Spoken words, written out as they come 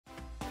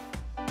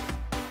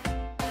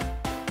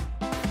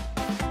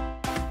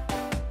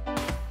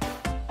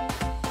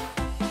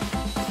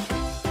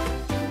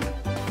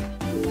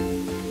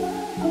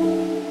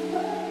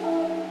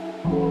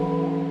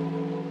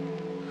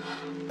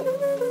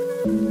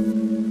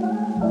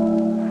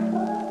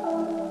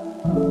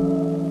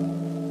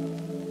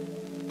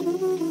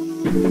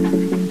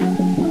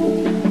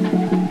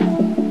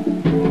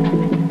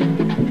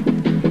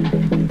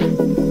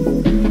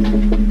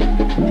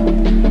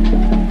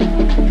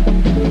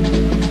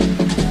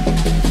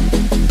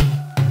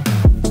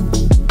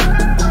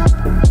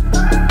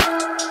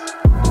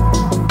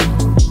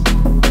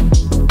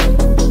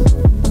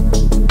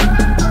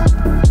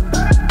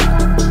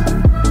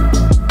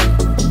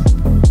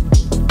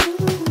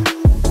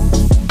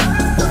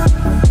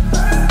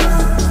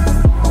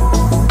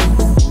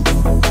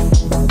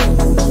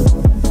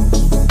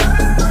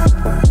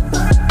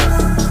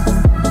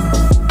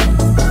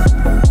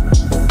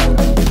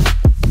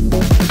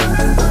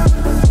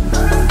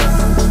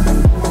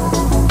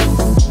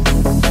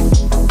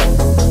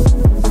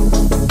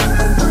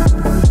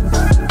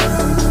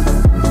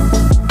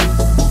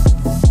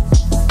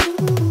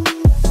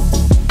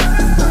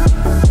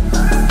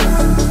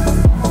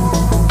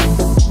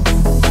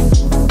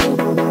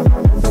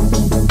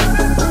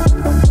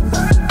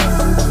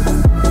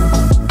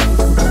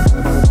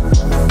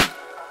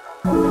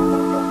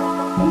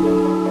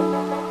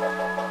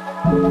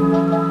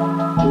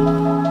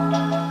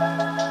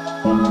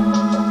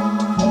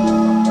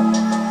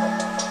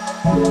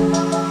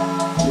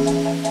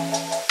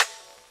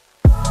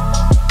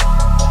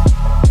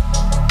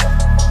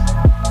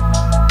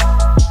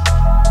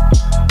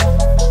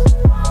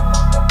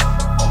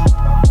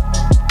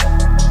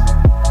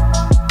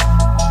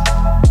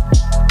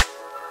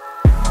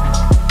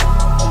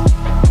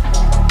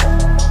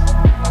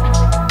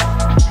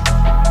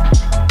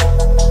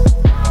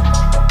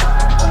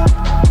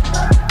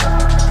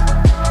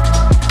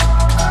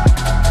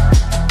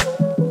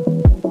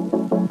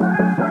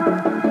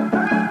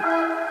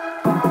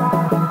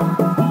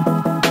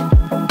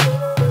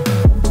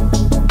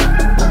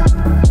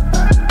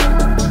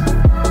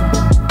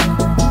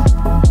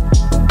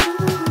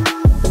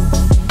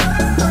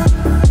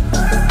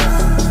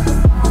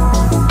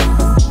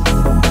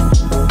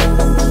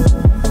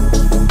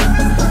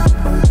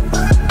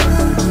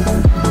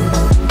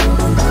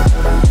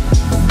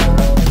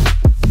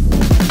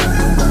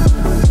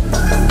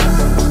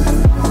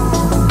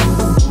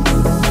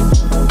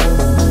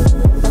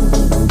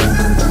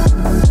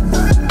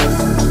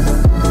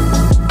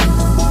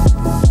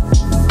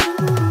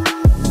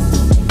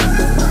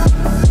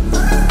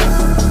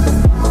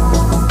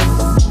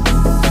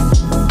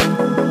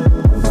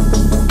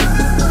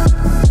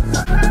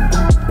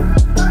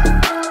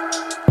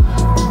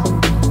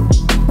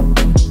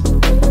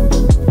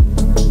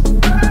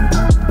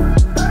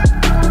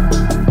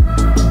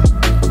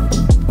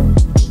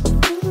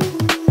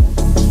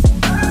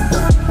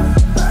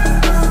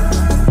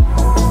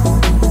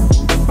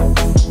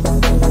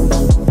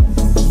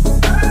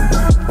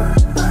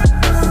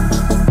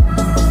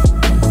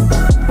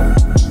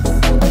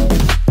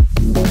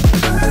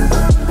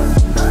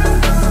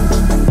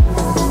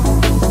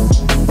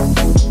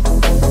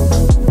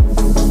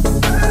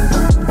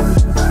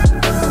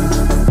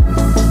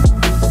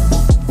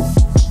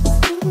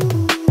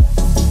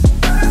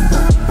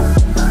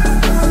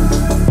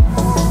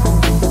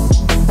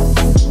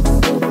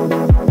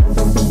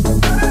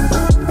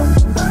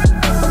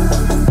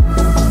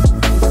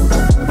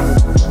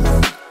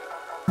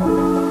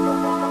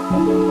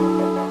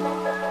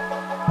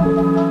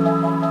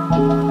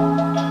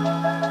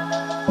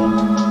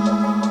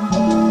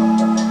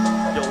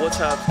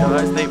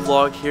Guys,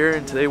 NateVlog here,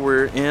 and today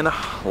we're in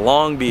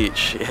Long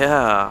Beach.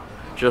 Yeah,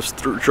 just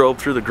drove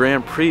through the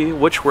Grand Prix,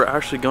 which we're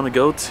actually going to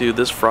go to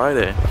this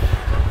Friday.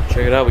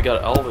 Check it out, we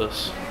got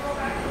Elvis.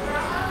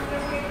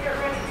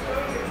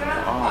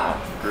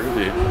 Oh,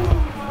 groovy.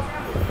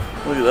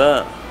 Look at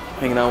that,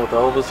 hanging out with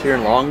Elvis here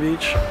in Long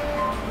Beach.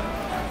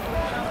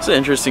 It's an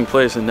interesting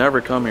place. I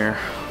never come here,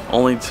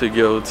 only to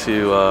go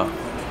to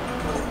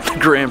the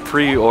Grand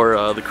Prix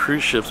or the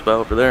cruise ships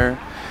over there.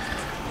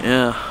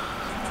 Yeah.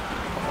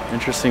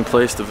 Interesting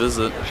place to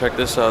visit. Check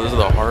this out. This is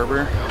the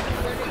harbor.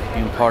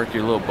 You can park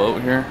your little boat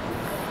here.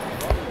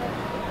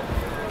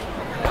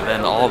 And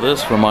then all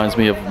this reminds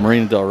me of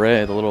Marina del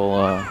Rey, the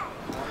little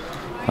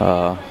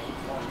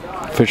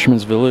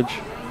fisherman's village.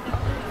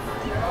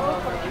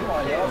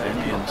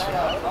 Indians.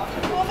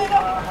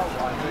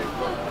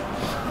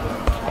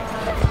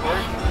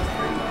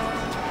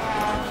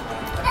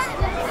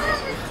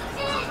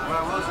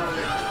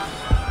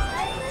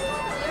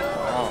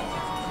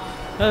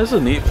 Yeah, this is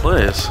a neat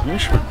place. We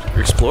should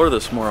explore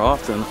this more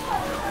often.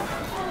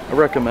 I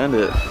recommend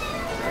it.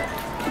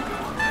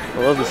 I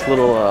love this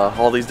little,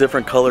 all these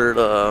different colored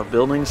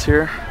buildings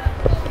here.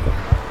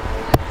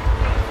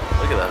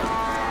 Look at that.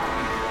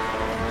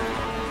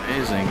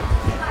 Amazing.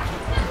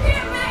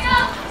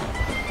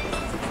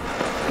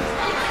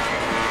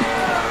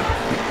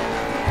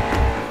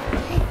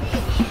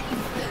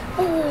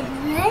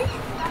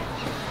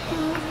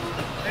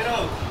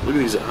 Look at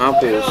these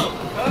apples.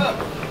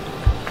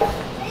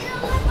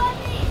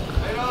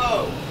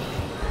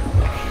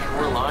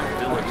 Shoreline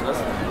Village, that's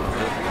the name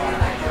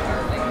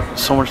of it.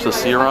 So much to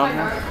see around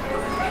here.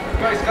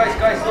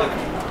 Guys, look.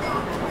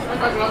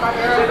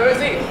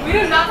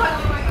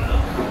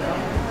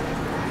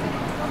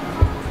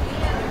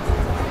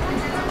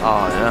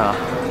 Oh yeah.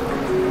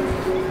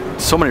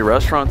 So many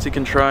restaurants you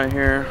can try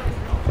here.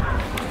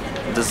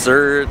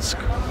 Desserts,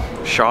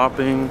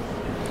 shopping.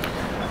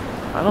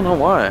 I don't know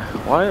why.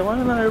 Why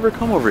didn't I ever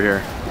come over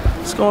here?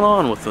 What's going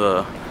on with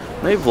the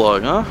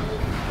NateVlog, huh?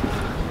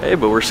 Hey,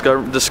 but we're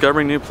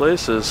discovering new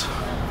places.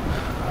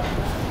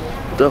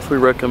 Definitely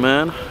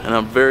recommend, and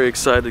I'm very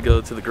excited to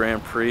go to the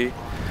Grand Prix.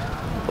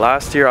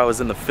 Last year I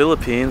was in the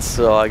Philippines,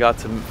 so I got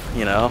to,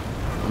 you know,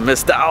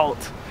 missed out.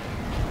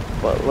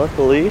 But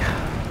luckily,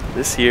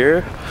 this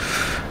year,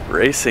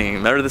 racing.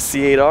 Remember the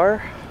C8R?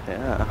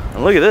 Yeah.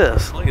 And look at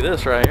this. Look at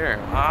this right here.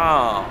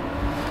 Wow.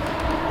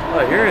 Oh,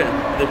 I hear it.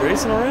 Are they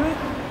racing already?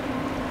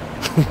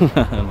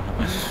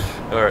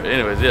 Alright,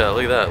 anyways, yeah,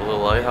 look at that little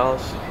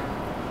lighthouse.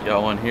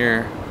 Got one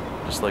here,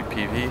 just like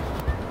PV.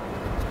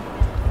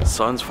 The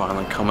sun's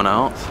finally coming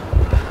out.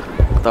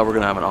 I thought we were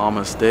gonna have an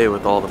ominous day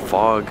with all the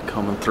fog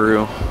coming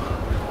through.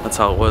 That's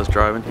how it was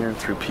driving here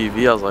through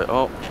PV. I was like,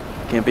 oh,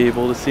 can't be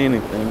able to see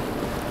anything.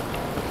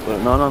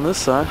 But not on this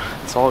side.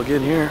 It's all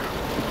good here.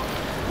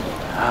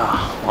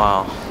 Ah,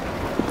 wow.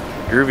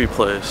 Groovy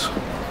place.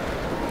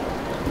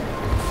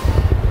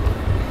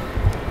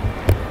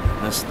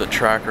 This is the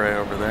track right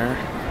over there.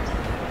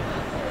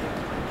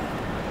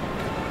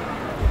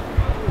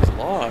 These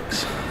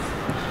locks.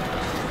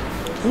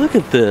 Look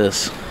at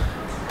this.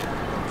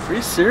 Are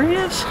you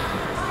serious?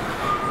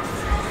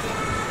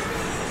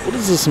 What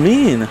does this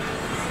mean? Look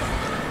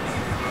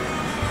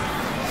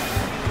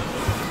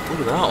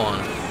at that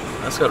one.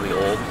 That's gotta be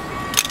old.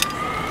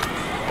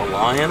 A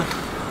lion?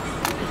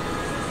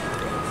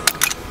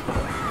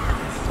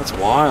 That's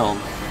wild.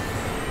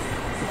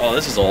 Oh,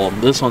 this is old.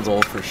 This one's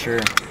old for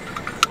sure.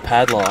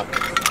 Padlock.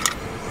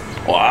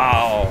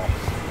 Wow.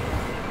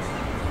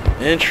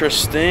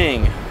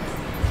 Interesting.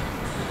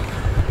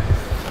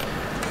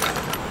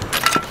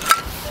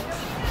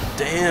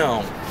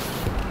 Damn.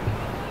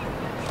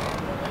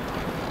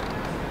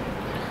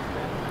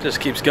 Just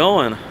keeps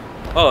going.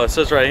 Oh, it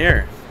says right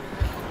here.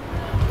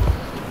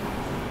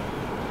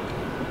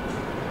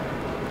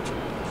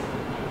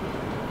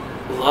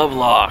 Love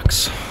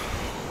locks.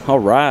 All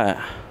right.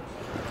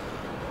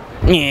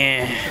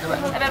 Yeah.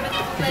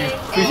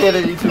 Appreciate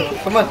it, you too.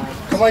 Come on,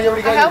 come on, you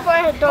already got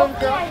it.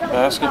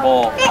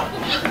 Basketball.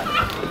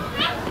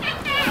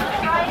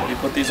 You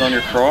put these on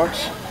your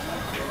Crocs?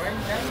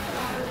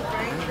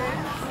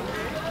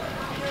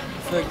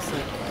 Could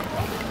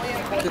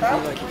be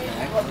like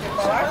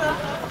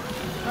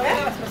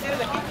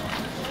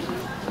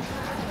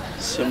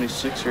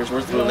 76ers.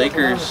 Where's the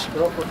Lakers?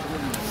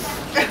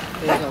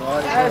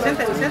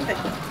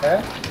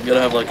 You gotta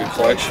have like a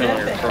collection on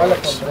your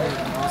Crocs.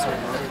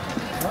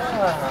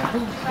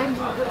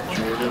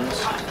 Jordans.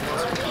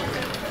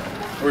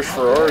 Where's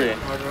Ferrari?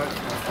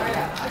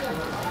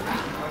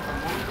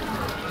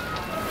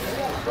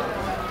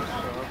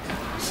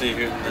 See,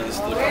 here, this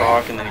is the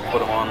Croc, and then you put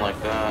them on like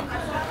that.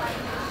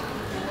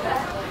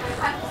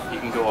 You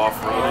can go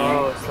off-roading.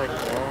 Oh, it's like that.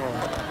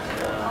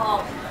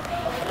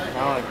 Yeah.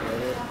 Now I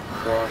get it.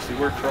 Crocs. Do you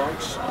wear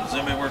Crocs? Does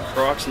anybody wear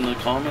Crocs in the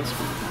comments?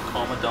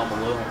 Comment down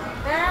below.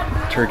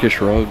 Turkish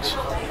rugs.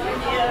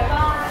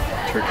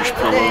 Turkish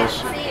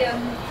pillows.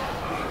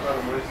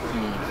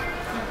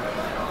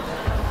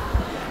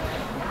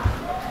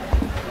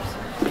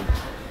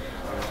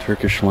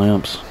 Turkish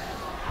lamps.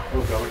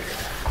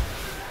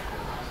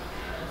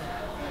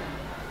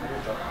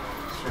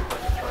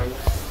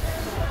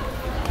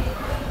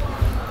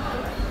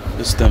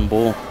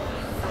 Istanbul.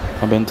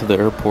 I've been to the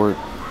airport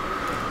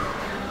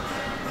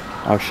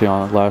actually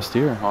on last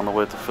year on the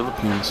way to the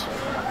Philippines.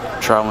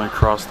 Traveling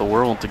across the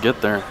world to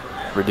get there.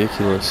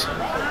 Ridiculous.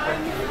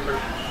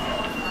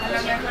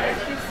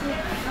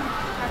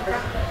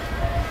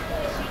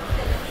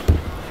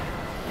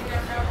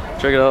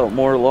 Check it out,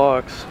 more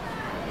locks.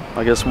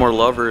 I guess more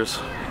lovers.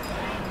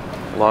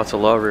 Lots of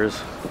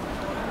lovers.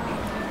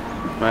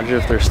 Imagine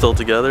if they're still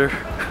together.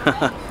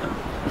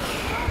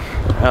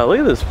 Yeah, look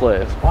at this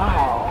place.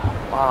 Wow.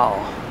 Wow.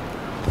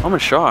 I'm in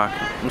shock.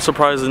 I'm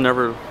surprised I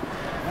never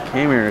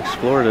came here and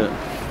explored it. A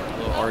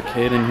little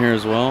arcade in here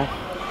as well. Look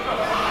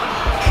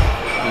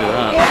at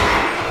that.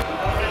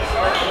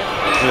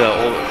 Look at that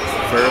old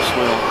Ferris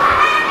wheel.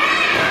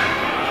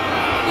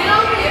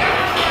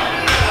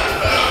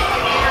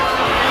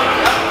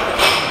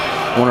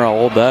 I wonder how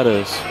old that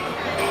is.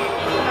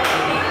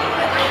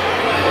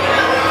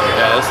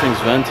 Yeah, this thing's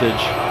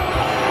vintage.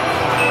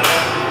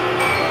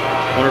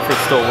 I wonder if it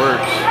still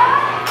works.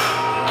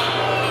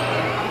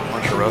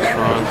 Bunch of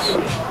restaurants.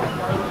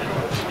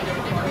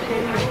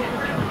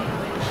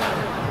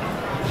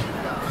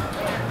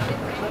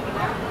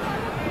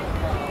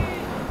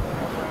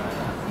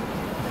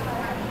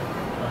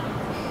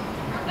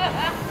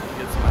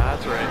 Get some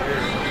hats right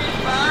here.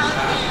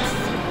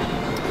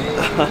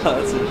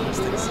 That's an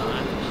interesting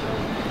sign.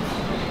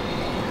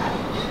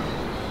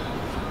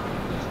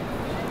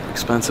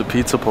 Expensive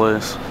pizza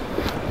place.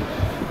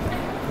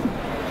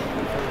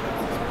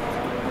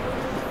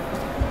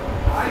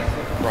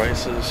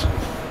 Prices,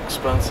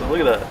 expensive.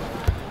 Look at that.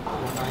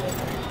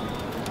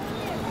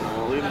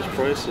 Oh, look at these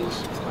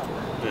prices.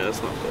 Yeah,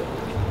 that's not bad.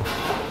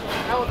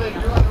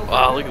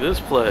 Wow, look at this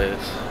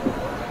place.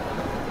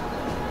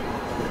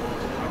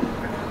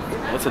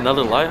 That's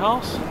another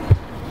lighthouse?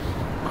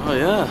 Oh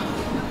yeah.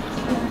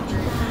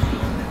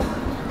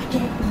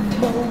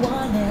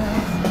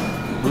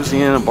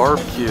 Louisiana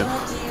barbecue.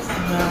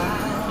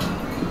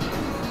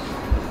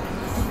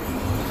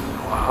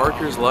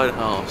 Parker's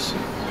Lighthouse.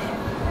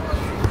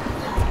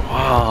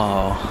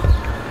 Wow.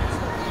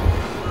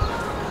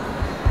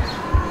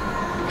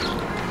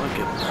 Look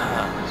at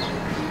that.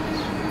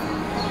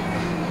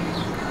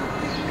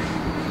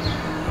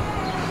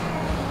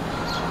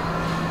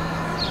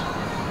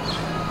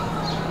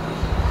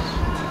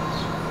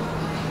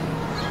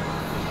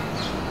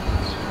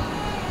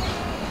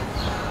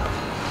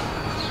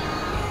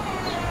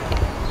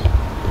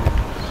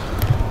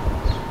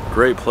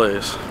 Great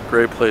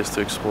place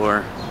to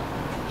explore.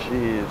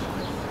 Jeez.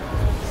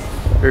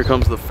 Here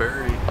comes the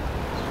ferry.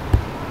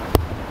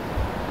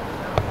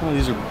 Oh,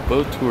 these are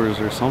boat tours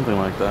or something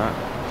like that.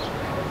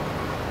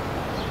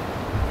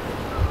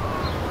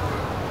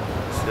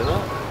 See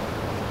that?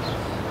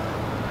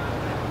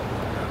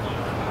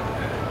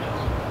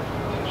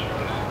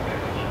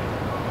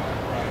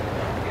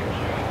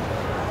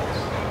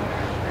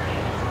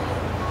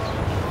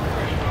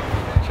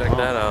 Check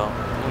that out.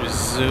 Let me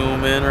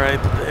zoom in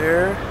right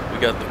there. We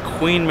got the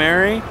Queen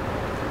Mary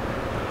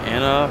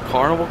and a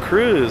Carnival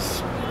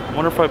cruise. I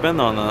wonder if I've been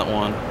on that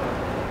one.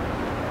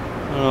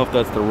 I don't know if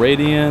that's the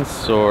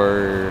Radiance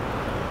or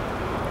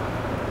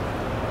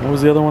what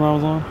was the other one I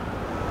was on?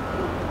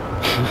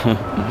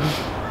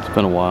 It's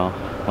been a while.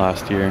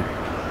 Last year.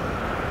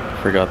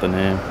 Forgot the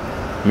name.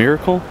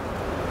 Miracle?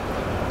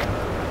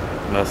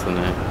 That's the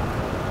name.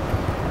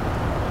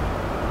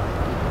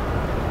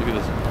 Look at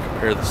this.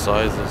 Compare the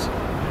sizes.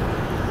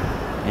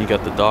 And you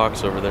got the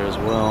docks over there as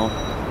well.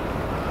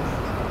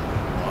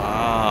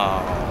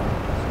 Wow.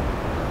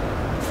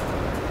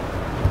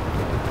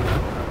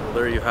 Well,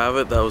 there you have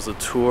it. That was a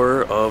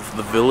tour of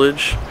the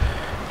village.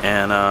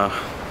 And I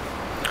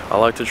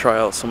like to try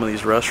out some of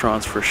these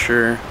restaurants for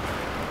sure.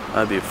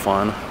 That'd be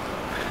fun.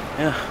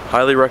 Yeah,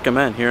 highly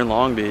recommend here in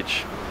Long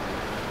Beach.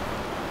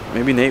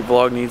 Maybe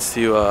NateVlog needs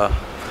to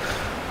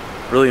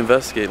really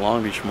investigate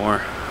Long Beach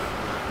more.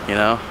 You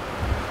know?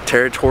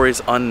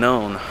 Territories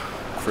unknown,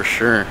 for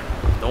sure.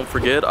 Don't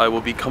forget, I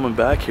will be coming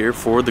back here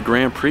for the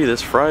Grand Prix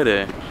this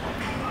Friday.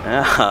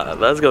 Yeah,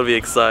 that's gonna be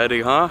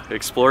exciting, huh?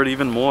 Explore it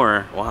even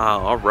more.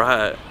 Wow,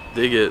 alright.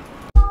 Dig it.